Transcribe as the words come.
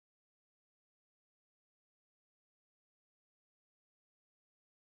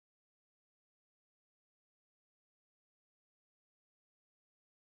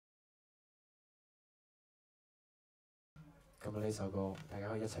咁啊呢首歌，大家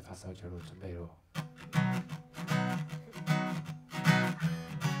可以一齊拍手掌，準備咯。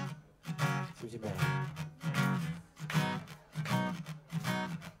知唔知咩啊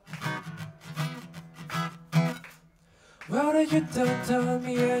？Well, you done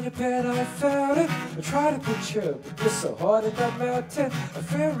me and you bet I felt it. I tried to put you, but you're so hard at that mountain. I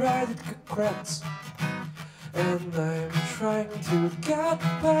feel right at the cracks. And I'm trying to get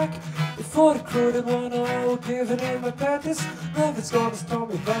back before the crew that wanna all give it in my panties. Nothing's gonna stop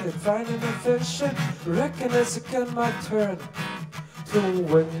me but I'm finding a vision. Reckon it's again my turn to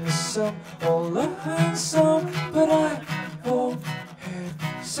win some or learn some, but I won't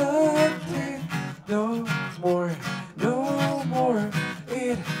hesitate no more, no more.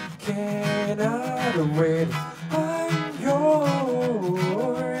 It cannot wait. I'm yours.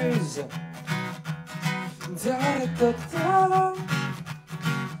 Da da da da,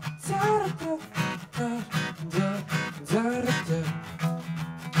 da da da da da da.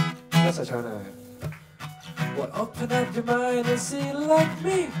 一齊唱嚟。Well, open up your mind and see like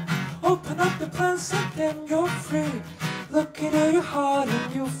me. Open up the plans and then you're free. Look into your heart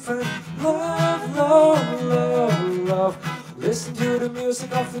and you'll find love, love, love, love. Listen to the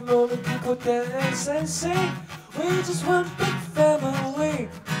music of the moment, people dance and sing. We're just one big family.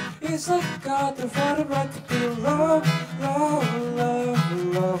 It's like God, the right to be loved, love, love,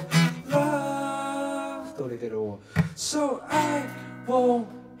 love, love. 到你哋咯喎。So I won't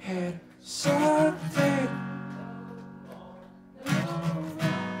hesitate.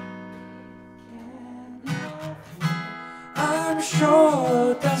 I'm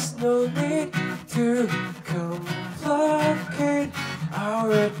sure there's no need to complicate.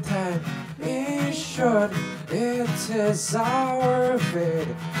 Our time is short, it is our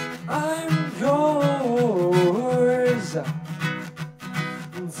fate. I'm yours.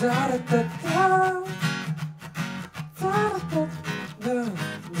 Da da da da, da da da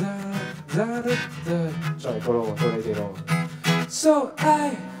da da da da. 再嚟個咯，到你哋咯。So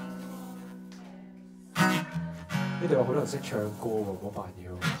I 呢度有好多人識唱歌喎，唔好扮嘢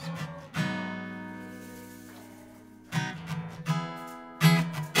喎。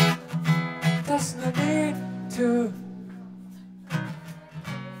There's no need to.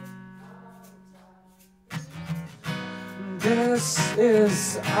 This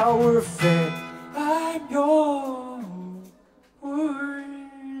is our fate. I'm yours.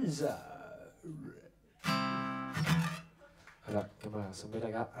 係啦，咁啊送俾大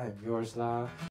家 I'm yours 啦。